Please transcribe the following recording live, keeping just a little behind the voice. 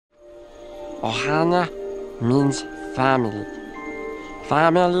Ohana means family.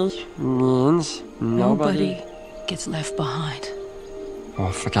 Family means nobody gets left behind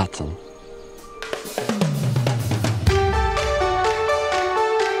or forgotten.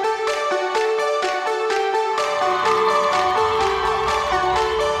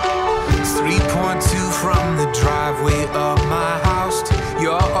 It's 3.2 from the driveway of my house to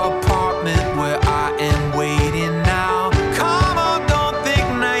your apartment where I am waiting now. Come on, don't think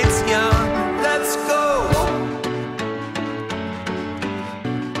night's young. Let's go.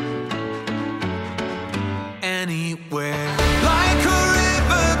 Anywhere. Like a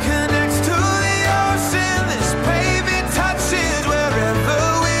river connects to the ocean, this pavement touches wherever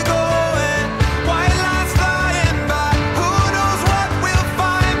we're going. White lines flying by, who knows what we'll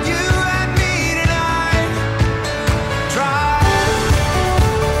find. You and me tonight. Drive,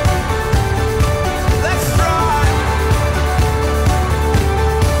 let's drive.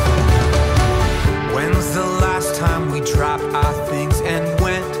 When's the last time we dropped our things and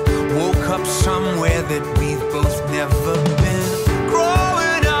went? Woke up somewhere that we've both never been.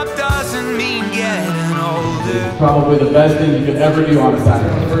 Growing up doesn't mean getting older. Probably the best thing you could ever do on a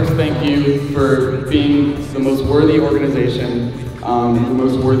Saturday. First, thank you for being the most worthy organization, the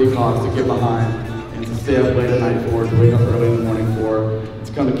most worthy cause to get behind, and to stay up late at night for, to wake up early in the morning for,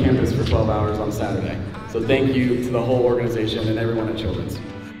 to come to campus for 12 hours on Saturday. So thank you to the whole organization and everyone at Children's.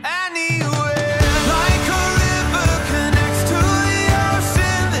 Anywhere, like a river connects to the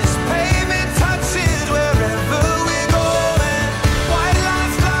ocean, this pavement touches wherever we're going. White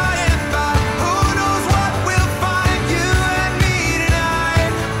lines flying by, who knows what we'll find. You and me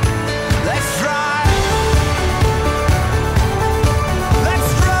tonight. Let's drive. Let's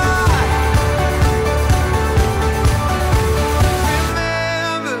drive.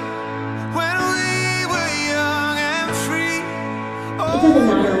 Remember when we were young and free. It doesn't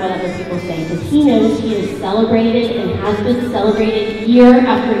matter what other people say, because he knows he is celebrated and has been celebrated year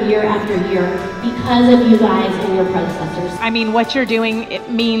after year after year because of you guys and your predecessors. I mean, what you're doing, it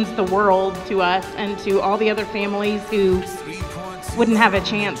means the world to us and to all the other families who wouldn't have a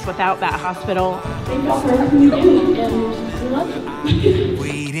chance without that hospital. Thank y'all for everything you do, and we love you.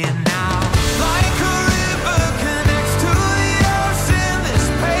 Waiting now.